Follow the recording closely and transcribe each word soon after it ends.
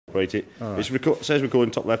operate it. It says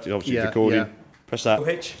recording top left, it's obviously recording. Yeah. Press that.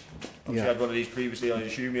 Hitch. Obviously, I had one of these previously, I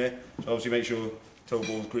assume, yeah. So obviously make sure toe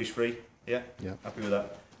ball's grease free. Yeah? Yeah. Happy with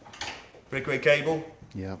that. Breakaway cable.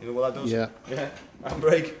 Yeah. You know what that does? Yeah. Yeah.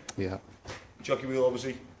 Handbrake. Yeah. Jockey wheel,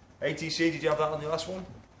 obviously. ATC, did you have that on your last one?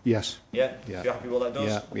 Yes. Yeah. Yeah. So you're happy with what that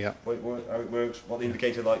does? Yeah. Yeah. How it works, what the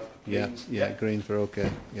indicator like? Yeah. Means? Yeah. Green for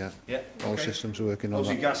okay. Yeah. Yeah. All Okay. systems working on that.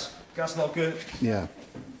 Obviously gas locker. Yeah.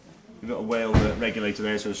 You've got a whale regulator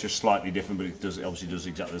there, so it's just slightly different, but it obviously does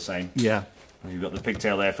exactly the same. Yeah. And you've got the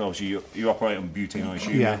pigtail there for obviously you operate on butane, I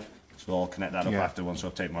assume. Yeah. So I'll connect that up Yeah. after once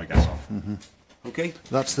I've taken my gas off. Okay.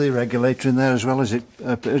 That's the regulator in there as well, is it?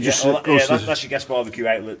 That's your gas barbecue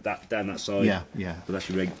outlet down that side. Yeah. Yeah. But that's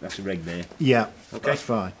your reg there. Yeah. Okay. That's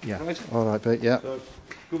fine. Yeah. Right. All right, Pete. Yeah. So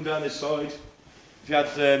come down this side. If you had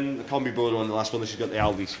the combi boiler on the last one, this has got the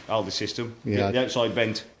Aldi system. Yeah. The outside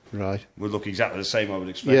vent Right. would look exactly the same, I would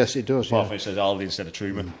expect. Yes, it does. Apart Yeah. from it says Aldi instead of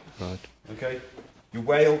Truman. Right. Okay. Your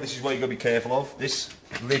whale, this is what you've got to be careful of. This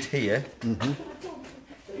lid here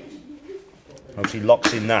obviously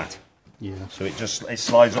locks in that. Yeah. So it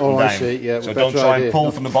slides up and down. I see, yeah. So Well, don't try and idea.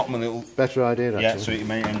 pull from the bottom and it'll... Better idea, actually. Yeah, so it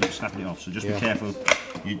may end up snapping it off. So just Yeah. be careful.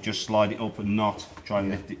 You just slide it up and not try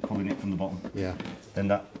and lift it, pulling it from the bottom. Yeah. Then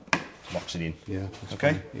that locks it in. Yeah. That's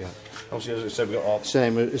Okay? fine. Yeah. Obviously, as I said, we've got our...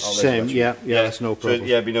 Same. It's our same. legs, Yeah. Yeah. That's no problem. So,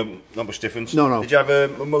 yeah, be not much difference. No, no. Did you have a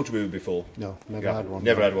motor mover before? No. Never Yeah, had one.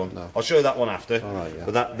 Never no. had one. No. I'll show you that one after. All right, yeah.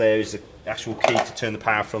 But that there is the actual key to turn the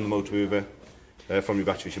power from the motor mover, from your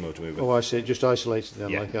battery to your motor mover. Oh, I see. It just isolated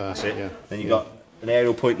them Yeah, like that. that's it. Yeah. Then you've got an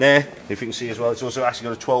aerial point there, if you can see as well. It's also actually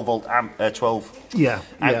got a 12 volt 12 Yeah.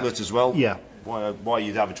 outlet as well. Yeah. Why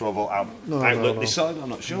you'd have a 12 volt outlet this side, I'm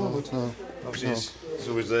not sure. But obviously, it's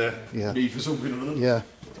always there. Yeah. Need for something or other. Yeah.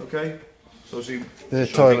 Okay. So obviously, The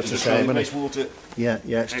toilet's the just same, the isn't it? wastewater. Yeah.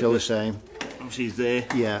 Yeah. It's still the same. Obviously, it's there.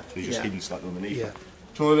 Yeah. So you're just hidden slightly underneath. Yeah.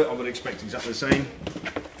 Toilet, I would expect exactly the same.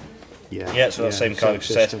 Yeah. Yeah, so that's the same kind of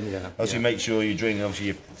set. system. Yeah. Obviously, Yeah. make sure you're draining obviously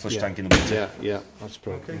your flush Yeah. tank in the winter. Yeah. Yeah. That's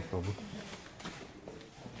probably Okay. no problem.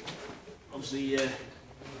 Obviously,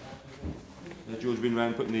 George been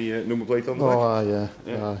around putting the number plate on the back. Oh,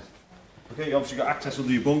 yeah. Yeah. Okay, you obviously got access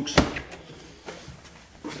under your bunks.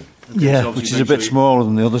 Yeah, so which is make a bit sure smaller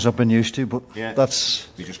than the others I've been used to, but Yeah. that's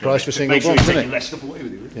You just price gotta for single make sure bunks, you're isn't taking it? less stuff away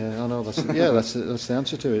with you. Yeah, I know. That's the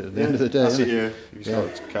answer to it at the end of the day. That's isn't it, it? yeah. You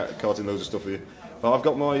start carting loads of stuff with you. Well, I've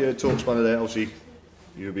got my torque spanner there. Obviously,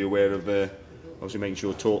 you'll be aware of obviously making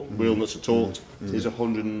sure wheel nuts are torqued. There's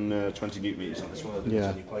 120 newton meters on this one. I think it's Yeah.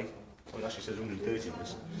 on your plate. Oh, it actually says 130 on this.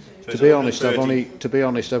 So To it's be honest,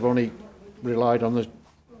 130. I've only relied on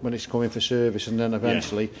when it's coming for service, and then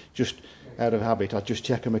eventually, just out of habit, I just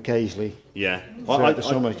check them occasionally. Yeah. Throughout the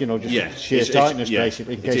summer, just sheer tightness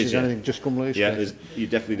basically, in case there's anything just come loose. Yeah, you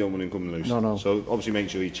definitely don't want them coming loose. No. So obviously make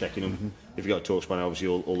sure you're checking them. If you've got a torque spanner, obviously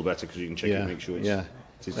all the better, because you can check it and make sure it's... Yeah.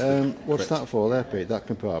 it's What's correct. that for there, Pete? That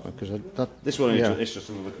compartment? Because that. This one Yeah. it's just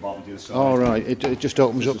another compartment to the side. Oh right, it just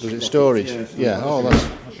opens up. Does it storage? Yeah. Oh, that's. I'm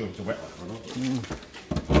not sure if it's a wet one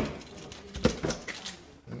or not.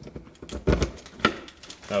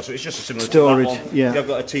 No, so it's just a similar Storage, to that one. yeah. You've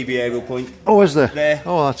got a TV aerial point Oh, is there? there.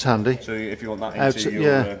 Oh, that's handy. So if you want that Out, into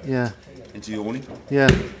your yeah. into your awning, Yeah,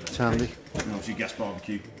 it's handy. and obviously gas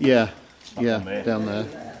barbecue. Yeah, down there. down there. So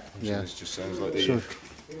Yeah. this just sounds like So the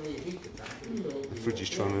fridge is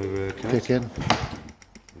trying to connect, kick in.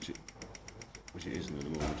 which it isn't at the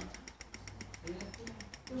moment.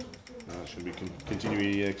 Should we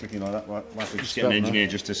continue clicking like that? Right, might have to just get an Stop engineer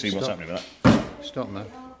now. just to see what's Stop. happening with that. Stop now.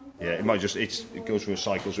 Yeah, it might just it goes through a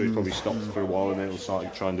cycle, so it's probably stopped for a while and then it'll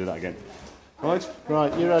start try and do that again. Right?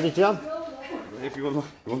 Right, you ready, John? If you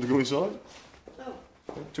want to go inside.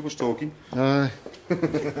 Too much talking. Uh,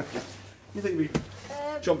 You think we'd be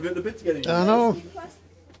jumping at the bit to get in? I know.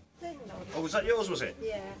 Oh, was that yours? Was it?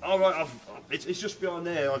 Yeah. All right. It's just behind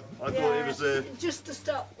there. I thought it was the. Just to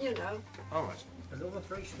stop, you know. All right. Another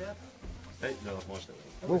 3 step. Hey, no, that's my step.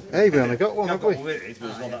 Oh, hey, we only got one, I've have we? got one with it, but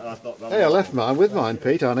it's not that. That's not that. Hey, I left mine with mine,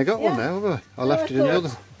 Pete. I only got one Yeah. now, have I? I left it in the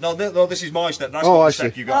other. No, this is my step. That's Oh, not I the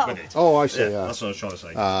step see. you got with it. Oh, I see. Yeah, Yeah. that's what I was trying to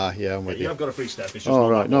say. Ah, yeah, I'm with You you. have got a free step. It's just All not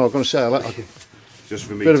right. that No, I one. was going to say, a Just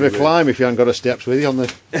for me. bit of to, a climb if you haven't got a steps with you on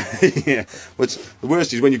the. Yeah. But the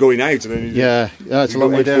worst is when you're going out and then you Yeah, it's a you long go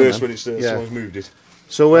way head down. first then. when it's Yeah. someone's moved it.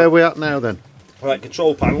 So where are we at now then? Right,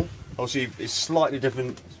 control panel. Obviously, it's slightly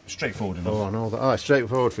different, straightforward enough. Oh, I know that. Oh, it's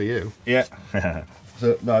straightforward for you. Yeah.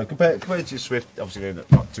 So no, compared to Swift, obviously they're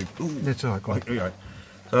not too. It's all right, quite. Right.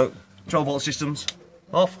 So 12 volt systems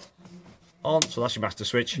off, on. So that's your master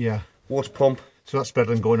switch. Yeah. Water pump So that's better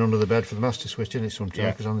than going under the bed for the master switch, isn't it, sometimes?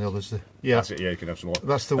 Yeah. Because on the others, yeah. That's it, yeah, you can have some more.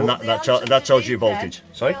 That's the and one. that tells you voltage.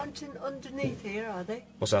 Sorry? They aren't underneath here, are they?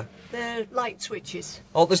 What's that? They're light switches.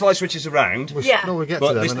 Oh, there's light switches around. Yeah. No, we'll get to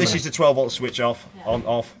But them this, in a this minute. is the 12 volt switch off, on,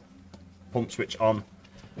 off, pump switch on,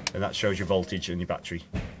 and that shows your voltage and your battery.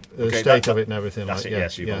 The Okay, state that- of it and everything. That's like, it, yeah,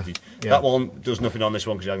 yes, your yeah, voltage. yeah. That one does nothing on this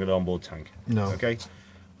one because you haven't got an onboard tank. No. Okay.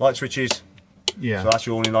 Light switches, Yeah. so that's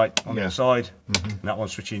your warning light on the Yeah. other side, and that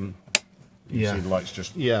one's switching. You Yeah. can see the lights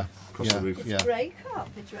just Yeah. across yeah. the roof. Yeah. Grey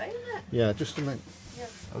carpet, right? Isn't it? Yeah, just a minute.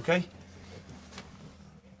 Okay.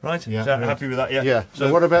 Right. Yeah, Is that right. happy with that? Yeah. Yeah.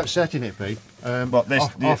 So what about setting it, Pete? But this-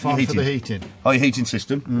 off, the- off your on for the heating. heating. Oh, your heating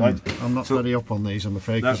system, right? I'm not So- very up on these, I'm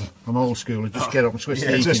afraid, No. because I'm old school. I just get up and switch Yeah,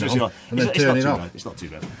 the it's heating just- on and then it's turn not it too off. bad. It's not too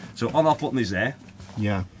bad. So on off button is there.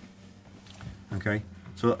 Yeah. Okay.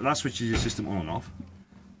 So that switches your system on and off.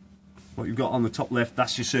 What you've got on the top left,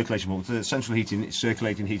 that's your circulation button. The central heating, it's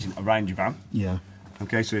circulating heating around your van. Yeah.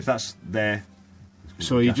 Okay, so if that's there,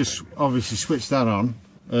 So you just obviously switch that on.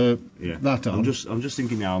 yeah. That on. I'm just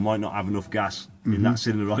thinking now I might not have enough gas in that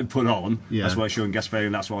cylinder I put on. Yeah. That's why it's showing gas failure,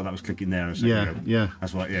 and that's why that was clicking there a second Yeah, ago. yeah.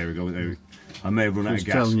 That's why. There we go. There we go. I may have run out It's of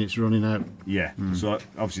gas. telling you it's running out. Yeah. So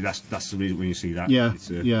obviously that's the reason when you see that. Yeah. It's,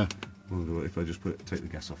 Yeah. wonder if I just take the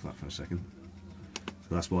gas off that for a second.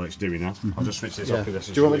 So that's what it's doing now. I'll just switch this Yeah. off. 'cause this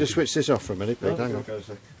Do is you want me to really- switch this off for a minute, Pete? Hang on.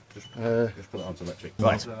 Just put it onto electric.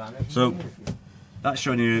 Right. So that's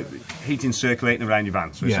showing you heating circulating around your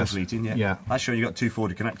van. So it's Yes. central heating. Yeah. Yeah. That's showing you got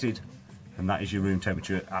 240 connected, and that is your room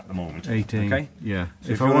temperature at the moment. 18. Okay. Yeah.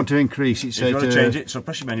 So if you I wanna- want to increase it, If say you want to to change it, so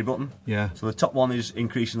press your menu button. Yeah. So the top one is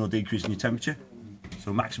increasing or decreasing your temperature.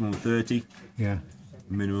 So maximum 30, Yeah.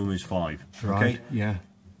 minimum is 5. Right. Okay. Yeah.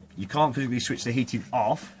 You can't physically switch the heating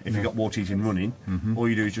off if you've got water heating running. All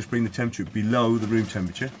you do is just bring the temperature below the room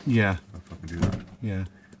temperature. Yeah. If I can do that, Yeah.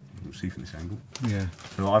 we'll see from this angle. Yeah.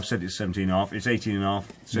 So I've set it to 17.5. It's 18.5.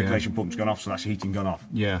 Circulation pump's gone off, so that's heating gone off.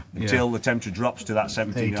 Yeah. Until the temperature drops to that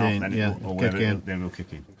 17.5, 18, then yeah, it will, or kick whatever, in. then it'll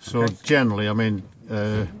kick in. So Okay? generally, I mean,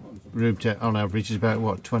 room temp on average is about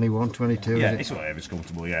what, 21, 22? Yeah, is it? it's whatever, it's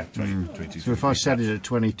comfortable, yeah. 20, 22. So if I set it at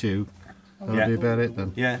 22, that'll Yeah. be about it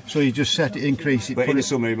then. Yeah. So you just set it, increase it, But in put the it.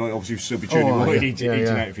 summer, it might obviously still be turning Oh, away, yeah, heating yeah, out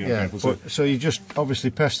yeah, if you're not yeah. careful. So, So you just obviously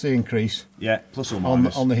press the increase yeah, plus or on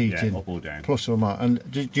minus. the heating, Yeah, up or down. plus or minus.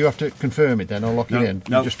 And do you have to confirm it then or lock No, it in?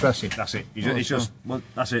 no, You just press it. That's it. You Oh, just, it's that's just, well,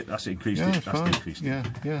 that's it, increased Yeah, it, that's that's fine. decreased it. Yeah,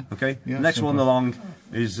 yeah. Okay, Yeah, next one simple. along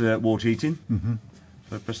is water heating.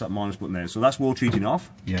 So I press that minus button there. So that's water heating off.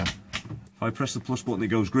 Yeah, If I press the plus button, it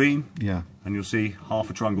goes green, yeah, and you'll see half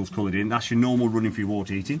a triangle's coloured in. That's your normal running for your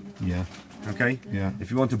water heating. yeah, Okay? Yeah.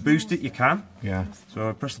 If you want to boost it, you can. yeah, So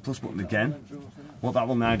I press the plus button again. What that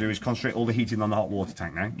will now do is concentrate all the heating on the hot water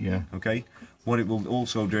tank now. Yeah. Okay? What it will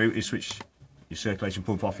also do is switch your circulation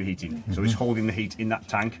pump off your heating. So it's holding the heat in that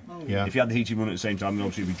tank. Yeah. If you had the heating running at the same time, then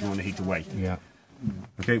obviously you'll be drawing the heat away. yeah,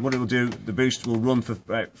 Okay, what it will do, the boost will run for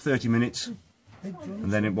about 30 minutes.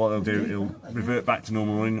 And then what it'll do, it'll revert back to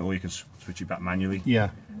normal running, or you can switch it back manually. yeah.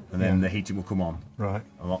 And then yeah. the heating will come on. Right.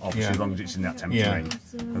 Obviously, Yeah. as long as it's in that temperature Yeah. range.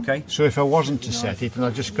 Okay? So if I wasn't to set it and I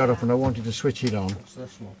just got up and I wanted to switch it on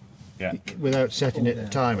Yeah. without setting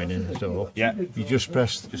it timing in at all, Yeah. you just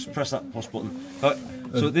press. Just press that plus button.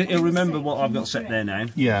 So it'll remember what I've got set there now.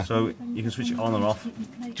 Yeah. So you can switch it on or off.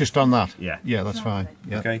 Just on that? Yeah. Yeah, that's fine.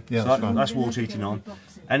 Yeah. Okay. Yeah, so that's fine. that's water heating on.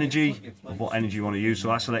 Energy, of what energy you want to use. So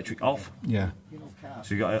that's electric off. Yeah,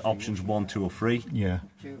 So you've got options 1, 2 or 3. yeah.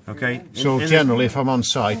 Okay. So In- in generally, if I'm on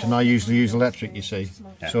site, and I usually use electric, you see,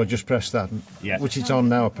 Yeah. so I just press that, Yeah. which it's on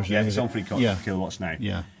now, I presume. Yeah, is it's it? on 3 Yeah, kilowatts now.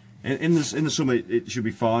 yeah, In the summer, it should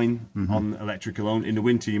be fine on electric alone. In the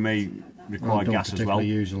winter, you may I require don't gas as particularly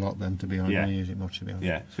well. use a lot then, to be honest. Yeah. I don't use it much, to be honest.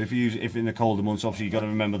 Yeah, so if in the colder months, obviously you've got to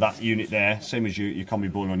remember that unit there, same as your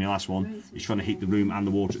combi boiler on your last one, is trying to heat the room and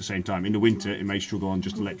the water at the same time. In the winter, it may struggle on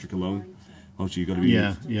just electric alone. Obviously, you've got to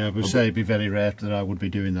be... Yeah, but say it'd be very rare that I would be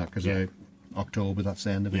doing that, because Yeah. October, that's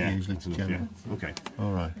the end of it Yeah, usually. that's enough, generally. yeah. Okay.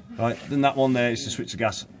 All right. Right, then that one there is to switch the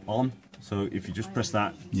gas on. So if you just press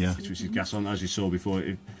that, Yeah. it switches gas on. As you saw before,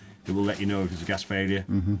 it will let you know if it's a gas failure.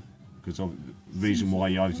 Because of the reason why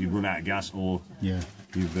you either run out of gas or Yeah,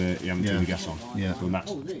 you haven't Yeah. turned the gas on. Yeah. So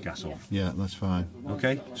that's gas off. yeah, that's fine.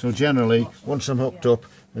 Okay? So generally, once I'm hooked up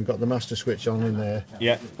and got the master switch on in there,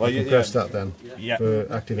 Yeah. Well, I can press that then Yeah. for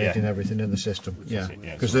activating Yeah. everything in the system. Yeah, it,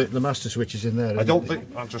 yeah. because the master switch is in there. I isn't don't it? think.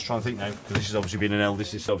 I'm just trying to think now because this has obviously been an L.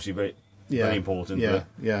 This is obviously very. Yeah. Very important. Yeah, but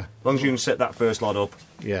yeah, as long as you can set that first lot up,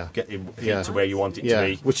 yeah. get it Yeah. to where you want it Yeah, to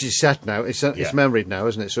be. which is set now. It's Yeah. memoried now,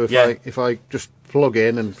 isn't it? So Yeah. if I just plug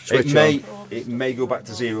in and switch It may go back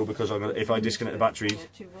to zero because if I disconnect the battery,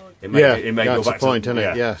 it may Yeah, go that's back the point, to isn't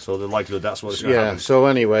it? Yeah. So the likelihood that's what's on, going to yeah. happen. So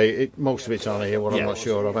anyway, most of it's on here. What Yeah. I'm not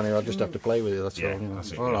sure of. Anyway, I just have to play with it. That's Yeah, all. You know.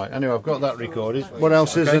 that's it, All yeah. right. Anyway, I've got that recorded. What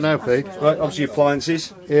else is there now, Pete? Right, obviously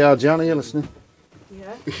appliances. Yeah, Jan, are you listening?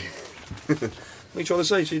 Yeah. What are you trying to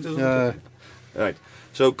say? She doesn't. Uh, Right.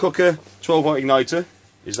 So cooker, 12-volt igniter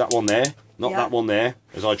is that one there, not Yeah. that one there.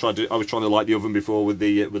 As I was trying to light the oven before with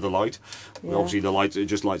the light. Yeah. Obviously the light it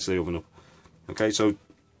just lights the oven up. Okay, so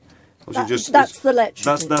obviously That's the electric.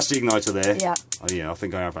 that's the igniter there. Yeah. Oh, yeah, I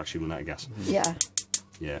think I have actually run out of gas. Yeah.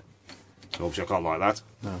 Yeah. So obviously I can't light that.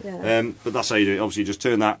 Yeah. But that's how you do it. Obviously just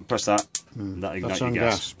turn that, press that, and that ignites that's your on gas.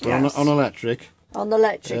 gas. But Yes. on electric. On the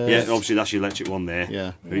electric. Yeah, obviously that's your electric one there.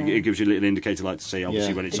 Yeah. It gives you a little indicator light to say obviously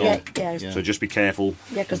Yeah. when it's Yeah, on. yeah. Yeah. So just be careful.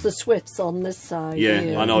 Yeah, because the Swift's on this side.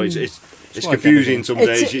 Yeah, I know it's like confusing anything. some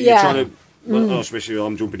It's- days. You're yeah. trying to, well, especially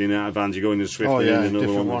I'm jumping in and out of vans. You're going to Swift Oh and yeah, another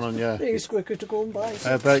different one. one. Yeah. It's quicker to go and buy.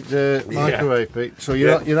 About the microwave, Pete. So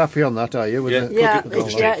you're happy on that, are you? With Yeah. the Yeah, cooking it's,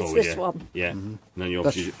 control? yeah, it's Straightforward, this yeah. one. Yeah. And then you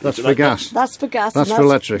That's, obviously that's for gas. That's for gas. That's and for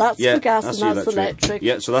electric. That's Yeah, for gas and the that's electric.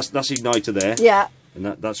 Yeah, so that's igniter there. Yeah. And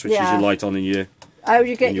that switches Yeah. your light on in your. How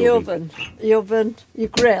you get In your your oven? Your oven, your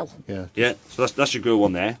grill. Yeah. Yeah, so that's your grill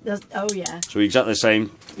one there. Oh yeah. So exactly the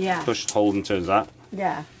same. Yeah. Push, hold, and turns that.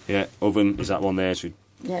 Yeah. Yeah, oven is that one there. So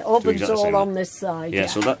Yeah. Oven's exactly the all same. on this side. yeah,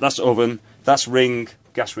 so that's oven. That's ring,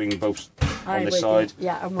 gas ring both I'm on this with you. side.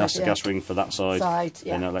 Yeah, I'm with That's the you. gas ring for that side.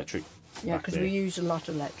 Yeah. Then electric. Yeah, back because there. we use a lot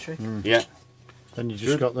of electric. Yeah. Then you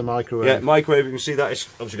just got the microwave. Yeah, microwave, you can see that it's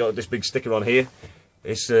obviously got this big sticker on here.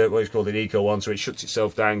 It's what is called an eco one, so it shuts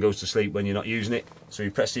itself down, goes to sleep when you're not using it. So you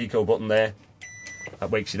press the eco button there, that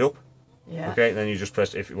wakes it up. Yeah. Okay, then you just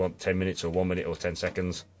press if you want 10 minutes or 1 minute or 10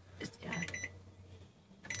 seconds. Yeah.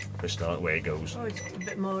 Press start, away it goes. Oh, it's a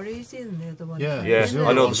bit more easy than the other one. Yeah, Yeah, isn't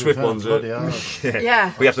I it? know the Swift ones are.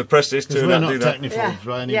 Yeah. We have to press this, Because turn we're that, not do that. technical Yeah.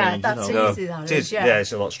 by any Yeah, means, that's you know. easy. That It is, yeah. yeah,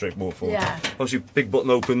 it's a lot straightforward. Yeah. Obviously, big button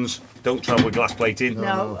opens, don't travel with glass plating.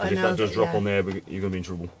 No, I because if know that does that, drop yeah. on there, you're going to be in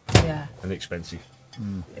trouble. Yeah. And expensive.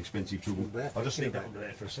 Expensive trouble. I'll just leave that under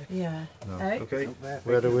there for a second. Yeah. Eh? Okay.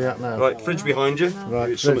 Where are we at now? Right, fridge behind you.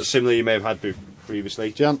 Right, It's something fridge. similar you may have had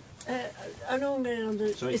previously. Jan? I know I'm going on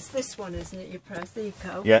the. Sorry. It's this one, isn't it? You press the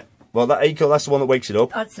eco. Yeah. Well, that eco, that's the one that wakes it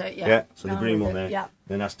up. That's it. Yeah. Yeah. So the Now green with one it, there. Yeah.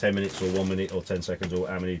 Then that's 10 minutes or 1 minute or 10 seconds or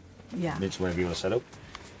how many Yeah. minutes, whatever you want to set up.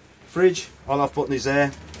 Fridge, on-off button is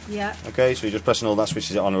there. Yeah. Okay, so you're just pressing all that,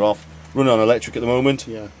 switches it on or off. Running on electric at the moment.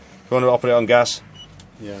 Yeah. If you want to operate on gas,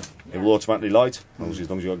 Yeah. it will automatically light, as long as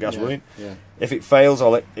you've got gas running. Yeah. If it fails,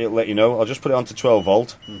 it'll let you know. I'll just put it onto 12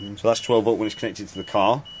 volt. So that's 12 volt when it's connected to the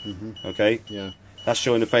car. Okay, Yeah. that's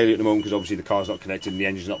showing a failure at the moment because obviously the car's not connected and the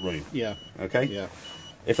engine's not running. Yeah. Okay, Yeah.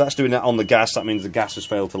 if that's doing that on the gas, that means the gas has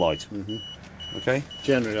failed to light. Okay,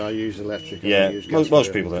 Generally, I use electric. I yeah, don't use gas most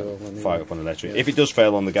for people it, don't so, anyway. fire up on electric. Yeah. If it does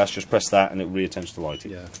fail on the gas, just press that and it reattempts to light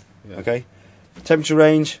it. Yeah. Yeah. Okay, temperature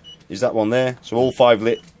range is that one there. So all 5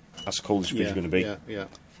 lit. That's the coldest fridge Yeah. going to be. Yeah. Yeah.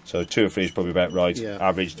 So 2 or 3 is probably about right. Yeah.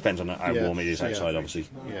 Average depends on how Yeah. warm it is Yeah. outside, obviously.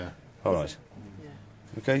 Yeah. All right.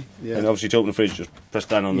 Okay. Yeah. And obviously to open the fridge, just press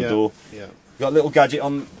down on Yeah. the door. Yeah. You've got a little gadget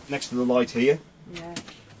on next to the light here, Yeah.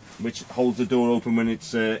 which holds the door open when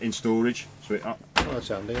it's in storage. So it, Oh, that's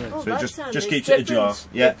handy, isn't it? Oh, so it that's handy. just keeps It's it ajar.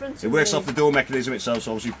 different. Yeah. Different It to works me. off the door mechanism itself.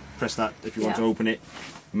 So obviously press that if you want to Yeah. open it.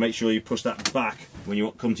 Make sure you push that back when you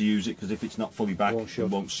come to use it, because if it's not fully back, Won't shut.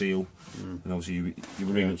 it won't seal. And obviously you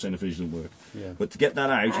will ring up saying the fridge doesn't work. Yeah. But to get that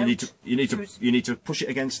out, you need Out. to push it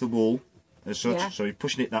against the wall as such. Yeah. So you're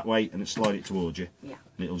pushing it that way and then slide it towards you, Yeah.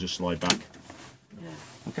 and it'll just slide back. Yeah.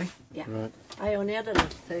 Okay. Yeah. Right. I only had a little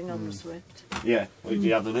thing on the Swift. Yeah. Well,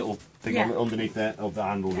 you have the little thing Yeah. underneath there of the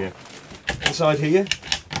handle. Yeah. Inside here.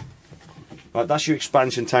 Right, that's your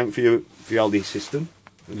expansion tank for your LD system.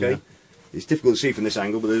 Okay. Yeah. It's difficult to see from this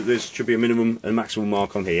angle, but there should be a minimum and maximum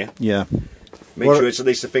mark on here. Yeah. Make What- sure it's at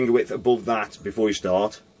least a finger width above that before you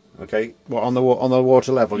start. Okay. What on the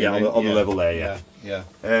water level? you Yeah, on mean? the level there. Yeah.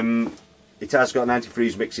 Yeah. It has got an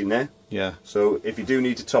antifreeze mix in there. Yeah. So if you do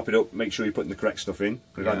need to top it up, make sure you're putting the correct stuff in.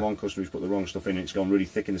 We've had Yeah. one customer who's put the wrong stuff in, and it's gone really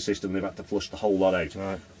thick in the system. They've had to flush the whole lot out.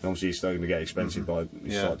 Right. And obviously, it's starting to get expensive by you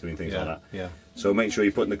Yeah. start doing things yeah. like that. Yeah. So make sure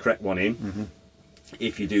you're putting the correct one in.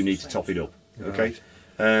 If you do need to top it up, okay.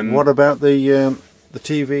 What about the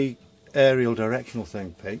TV aerial directional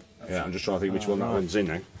thing, Pete? Yeah, I'm just trying to think which one that one's in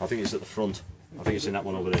now. I think it's at the front. I think it's in that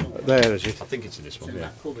one over there. There is it. I think it's in this one. Yeah.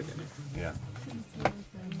 Yeah.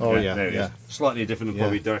 Oh yeah. There it Yeah. is. Slightly different, Yeah.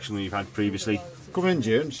 probably direction than you've had previously. Come in,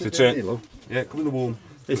 June. Sit turn- down, you look. Yeah, come in the warm.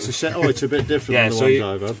 It's a set. Oh, it's a bit different Yeah, than the so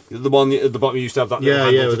ones I've had. the one at the bottom you used to have that. Yeah,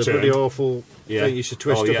 little yeah, handle with to a pretty turn. awful Yeah. thing. You should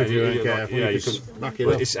twist up if you weren't careful. Yeah, you you could can smack it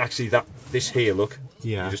but up. it's actually this here. Look,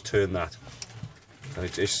 Yeah. you just turn that. And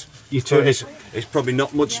it's turn it's probably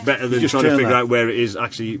not much better than just trying to turn figure that. out where it is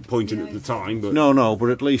actually pointing at the time. But No, but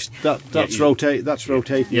at least that's you- rotating the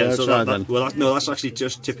outside so then. no, that's actually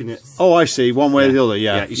just tipping it. Oh, I see. One way or the other.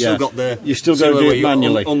 Yeah, Yeah, you still got the. You still see got to where do it you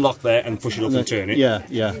manually. Unlock there and push it up and turn it. Yeah.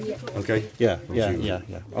 Okay. Yeah.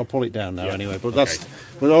 I'll pull it down now Yeah. anyway. But Okay.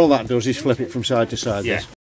 but all that does is flip it from side to side. Yeah. this.